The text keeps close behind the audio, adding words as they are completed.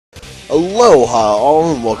Aloha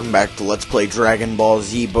all, and welcome back to Let's Play Dragon Ball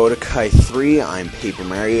Z Budokai 3. I'm Paper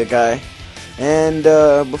Mario Guy. And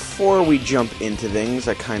before we jump into things,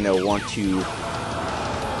 I kind of want to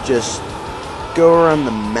just go around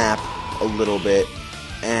the map a little bit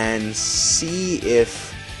and see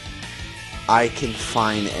if I can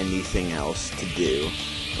find anything else to do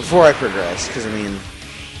before I progress, because I mean,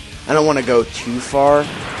 I don't want to go too far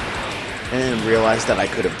and then realize that I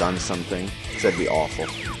could have done something, because that'd be awful.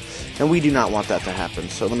 And we do not want that to happen.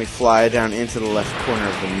 So let me fly down into the left corner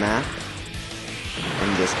of the map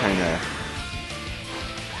and just kind of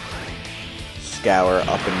scour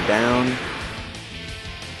up and down.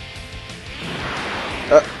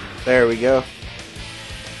 Oh, there we go.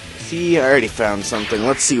 See, I already found something.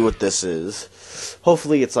 Let's see what this is.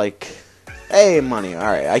 Hopefully it's like, hey, money.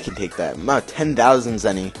 Alright, I can take that. 10,000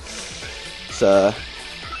 zenny. So,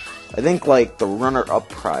 I think like the runner-up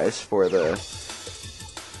prize for the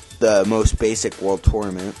most basic world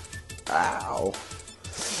tournament. Ow.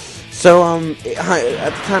 So, at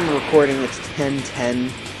the time of recording, it's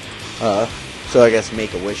 10:10. So I guess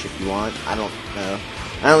make a wish if you want. I don't know.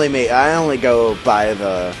 I only go by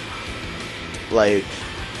the, like,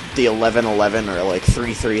 the 11:11 or like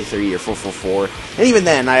 3:33 or 4:44. And even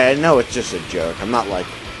then, I know it's just a joke. I'm not, like,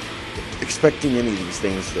 expecting any of these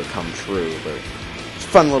things to come true, but it's a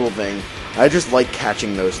fun little thing. I just like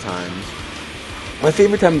catching those times. My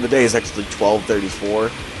favorite time of the day is actually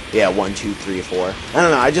 12:34. Yeah, 1, 2, 3, 4. I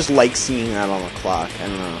don't know, I just like seeing that on the clock. I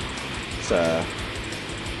don't know. It's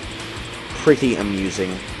pretty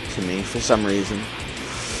amusing to me for some reason.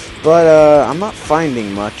 But I'm not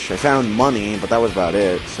finding much. I found money, but that was about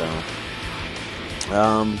it, so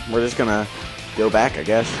we're just gonna go back, I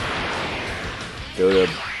guess. Go to,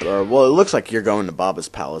 well, it looks like you're going to Baba's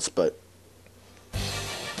palace, but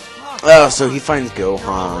so he finds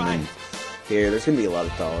Gohan, and here, there's gonna be a lot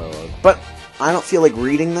of dialogue. But I don't feel like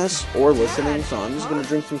reading this or listening, so I'm just gonna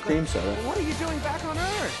drink some cream soda. What are you doing back on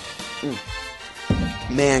Earth?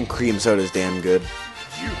 Man, cream soda's damn good.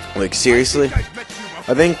 Like, seriously?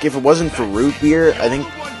 I think if it wasn't for root beer, I think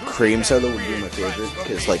cream soda would be my favorite,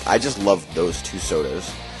 because, like, I just love those two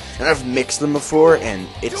sodas. And I've mixed them before, and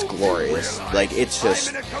it's glorious. Like, it's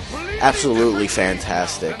just absolutely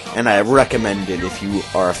fantastic. And I recommend it if you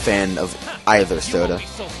are a fan of either soda.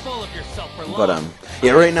 But,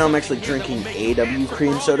 yeah, right now I'm actually drinking AW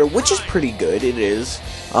cream soda, which is pretty good. It is.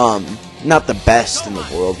 Not the best in the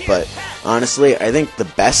world, but honestly, I think the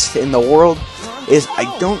best in the world is, I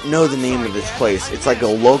don't know the name of this place. It's like a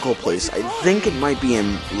local place. I think it might be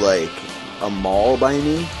in, like, a mall by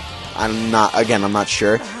me. I'm not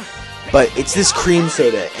sure. But it's this cream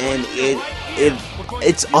soda, and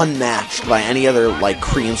it's unmatched by any other, like,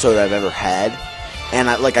 cream soda I've ever had. And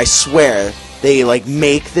I swear, they, like,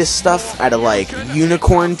 make this stuff out of, like,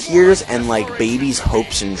 unicorn tears and, like, babies'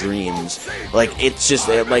 hopes and dreams. Like, it's just,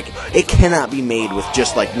 like, it cannot be made with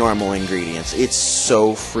just, like, normal ingredients. It's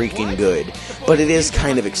so freaking good. But it is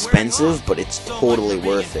kind of expensive, but it's totally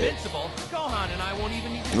worth it.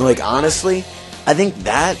 Like, honestly, I think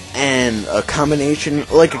that and a combination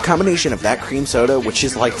of that cream soda, which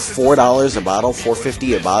is like $4 a bottle,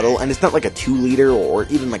 $4.50 a bottle, and it's not like a 2-liter or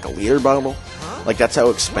even like a liter bottle. Like, that's how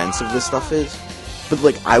expensive this stuff is. But,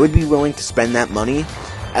 like, I would be willing to spend that money,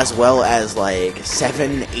 as well as, like,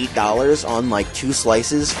 $7, $8 on, like, 2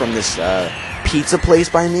 slices from this, pizza place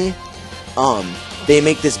by me. They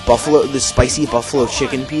make this spicy buffalo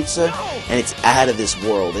chicken pizza, and it's out of this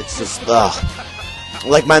world. It's just, ugh.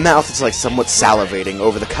 Like, my mouth is, like, somewhat salivating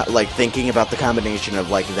over thinking about the combination of,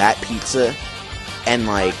 like, that pizza and,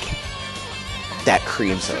 like, that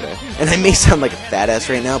cream soda. And I may sound like a fat ass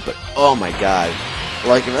right now, but oh my god.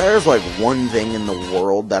 Like, if there's, like, one thing in the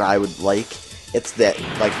world that I would like, it's that,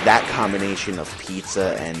 like, that combination of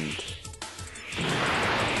pizza and...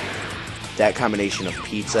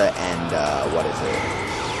 what is it?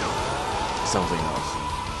 Something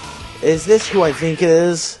else. Is this who I think it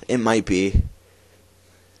is? It might be.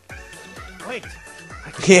 Wait.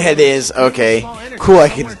 Yeah, it is. Okay. Cool, I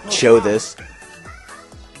can show this.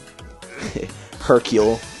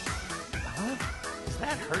 Hercule. Huh? Is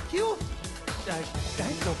that Hercule? I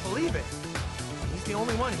don't believe it. He's the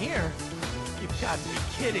only one here. You've got to be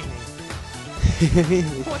kidding me.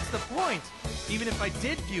 What's the point? Even if I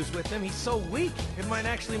did fuse with him, he's so weak, it might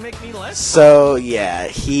actually make me less... So, yeah,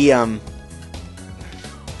 he, No!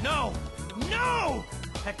 No!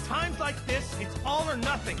 At times like this, it's all or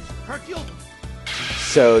nothing. Hercule...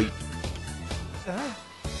 So...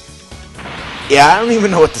 Yeah, I don't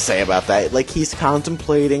even know what to say about that. Like, he's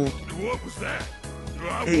contemplating... What was that?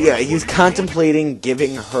 Yeah, he's contemplating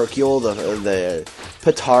giving Hercule the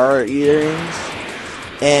Patara earrings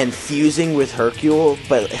and fusing with Hercule,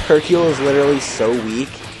 but Hercule is literally so weak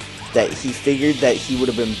that he figured that he would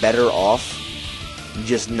have been better off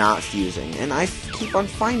just not fusing. And I keep on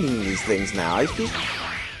finding these things now. I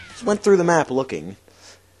just went through the map looking.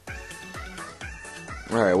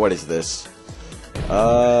 Alright, what is this?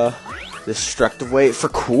 Destructive weight for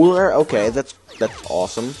cooler? Okay, that's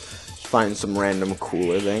awesome. Just find some random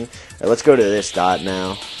cooler thing. Alright, let's go to this dot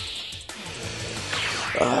now.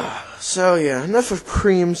 So yeah, enough of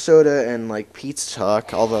cream soda and like pizza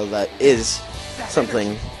talk, although that is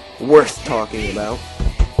something worth talking about.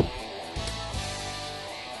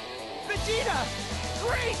 Vegeta!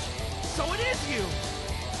 Great! So it is you!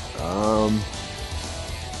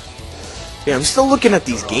 Yeah, I'm still looking at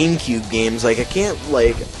these GameCube games, like I can't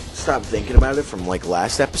like stop thinking about it from like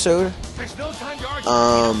last episode. There's no time to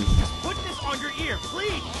argue. Just put this on your ear,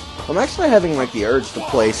 please! I'm actually having like the urge to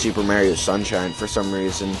play Super Mario Sunshine for some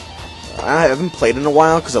reason. I haven't played in a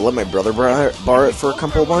while because I let my brother borrow it for a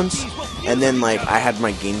couple of months, and then like I had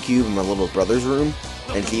my GameCube in my little brother's room,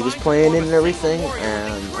 and he was playing it and everything,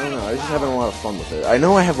 and I don't know, I was just having a lot of fun with it. I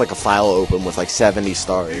know I have like a file open with like 70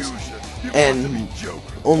 stars, and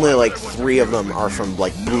only like 3 of them are from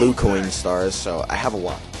like blue coin stars, so I have a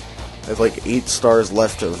lot. I have like 8 stars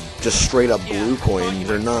left of just straight up blue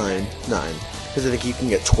coins, or 9, because I think you can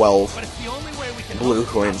get 12 blue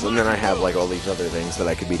coins, and then I have like all these other things that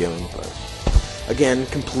I could be doing. But again,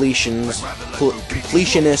 completionist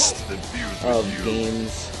of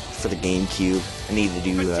games for the GameCube. I need to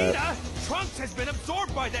do that. Trunks has been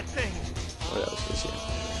absorbed by that thing. What else is here?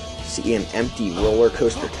 See an empty roller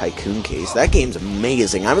coaster tycoon case. That game's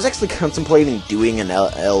amazing. I was actually contemplating doing an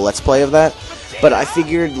Let's Play of that, but I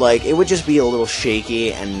figured like it would just be a little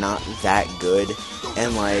shaky and not that good.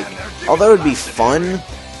 And like, although it'd be fun,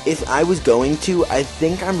 if I was going to, I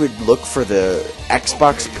think I would look for the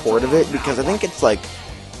Xbox port of it, because I think it's like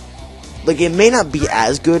it may not be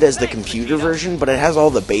as good as the computer version, but it has all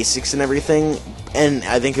the basics and everything, and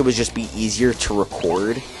I think it would just be easier to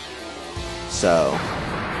record. So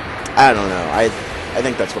I don't know. I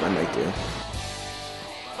think that's what I might do.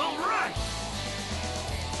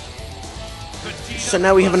 So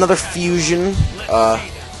now we have another fusion.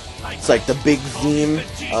 It's like the big theme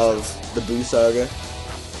of the Boo Saga.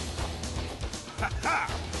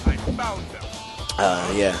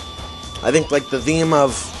 Yeah. I think like the theme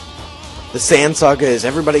of the Sand Saga is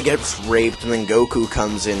everybody gets raped and then Goku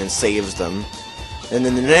comes in and saves them. And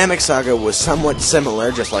then the Namek Saga was somewhat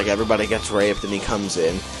similar, just like everybody gets raped and he comes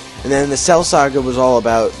in. And then the Cell Saga was all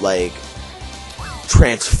about like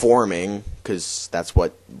transforming, because that's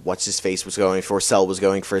what What's-His-Face was going for. Cell was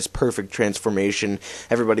going for his perfect transformation.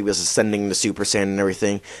 Everybody was ascending to Super Saiyan and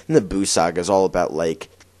everything. And the Boo Saga is all about like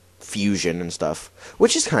fusion and stuff,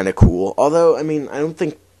 which is kind of cool. Although, I mean, I don't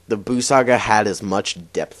think the Boo Saga had as much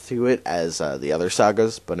depth to it as the other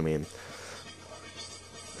sagas, but I mean,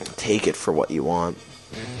 take it for what you want.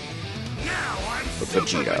 With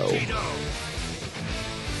Vegito.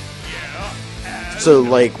 So,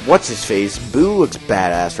 like, What's-His-Face? Boo looks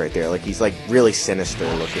badass right there. Like, he's, like, really sinister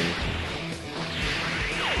looking.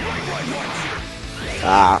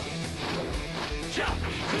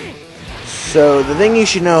 So, the thing you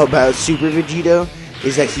should know about Super Vegito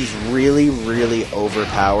is that he's really, really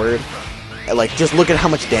overpowered. Like, just look at how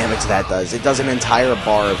much damage that does. It does an entire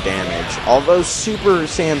bar of damage. Although Super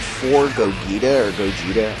Saiyan 4 Gogeta, or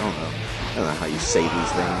Gogeta, I don't know how you say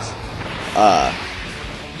these things,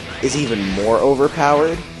 is even more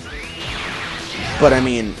overpowered. But, I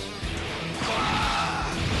mean,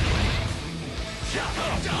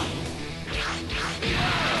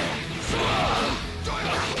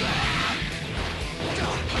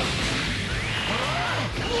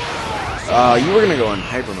 you were gonna go in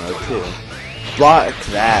hyper mode too. Block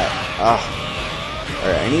that.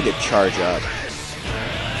 Alright, I need to charge up.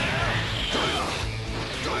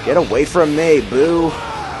 Get away from me, Boo!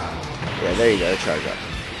 Yeah, there you go, charge up.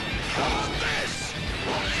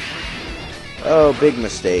 Oh, big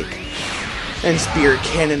mistake. And Spirit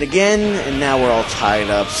Cannon again, and now we're all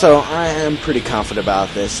tied up. So I am pretty confident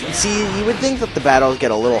about this. See, you would think that the battles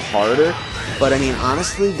get a little harder, but I mean,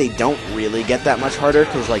 honestly, they don't really get that much harder,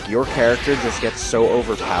 because like your character just gets so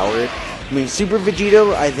overpowered. I mean, Super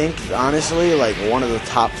Vegito, I think, honestly, like one of the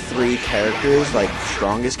top 3 characters, like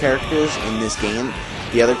strongest characters in this game.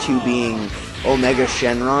 The other 2 being Omega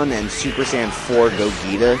Shenron and Super Saiyan 4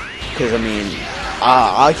 Gogeta, because I mean,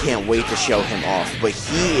 I can't wait to show him off, but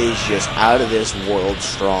he is just out of this world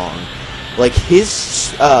strong. Like,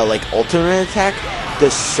 his, like, ultimate attack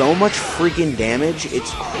does so much freaking damage,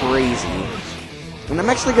 it's crazy. And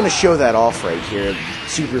I'm actually gonna show that off right here,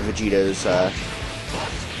 Super Vegito's,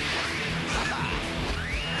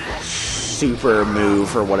 super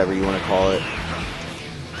move, or whatever you want to call it.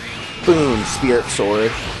 Boom, Spirit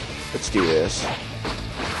Sword. Let's do this.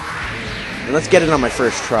 And let's get it on my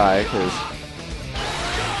first try, because...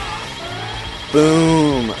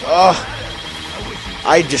 Boom! Oh!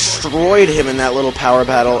 I destroyed him in that little power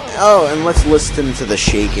battle. Oh, and let's listen to the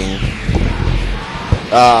shaking.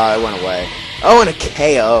 It went away. Oh, and a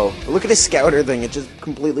KO. Look at his scouter thing. It just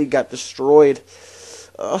completely got destroyed.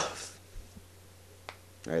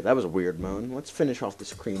 Alright, that was a weird moan. Let's finish off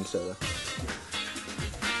this cream soda.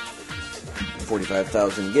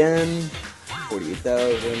 45,000 again.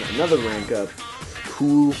 48,000. Another rank up.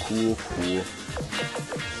 Cool, cool, cool.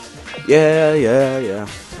 Yeah, yeah, yeah.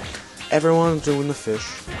 Everyone's doing the fish.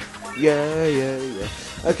 Yeah, yeah, yeah.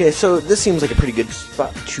 Okay, so this seems like a pretty good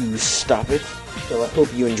spot to stop it. So I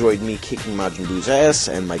hope you enjoyed me kicking Majin Buu's ass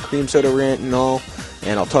and my cream soda rant and all.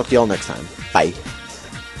 And I'll talk to y'all next time. Bye.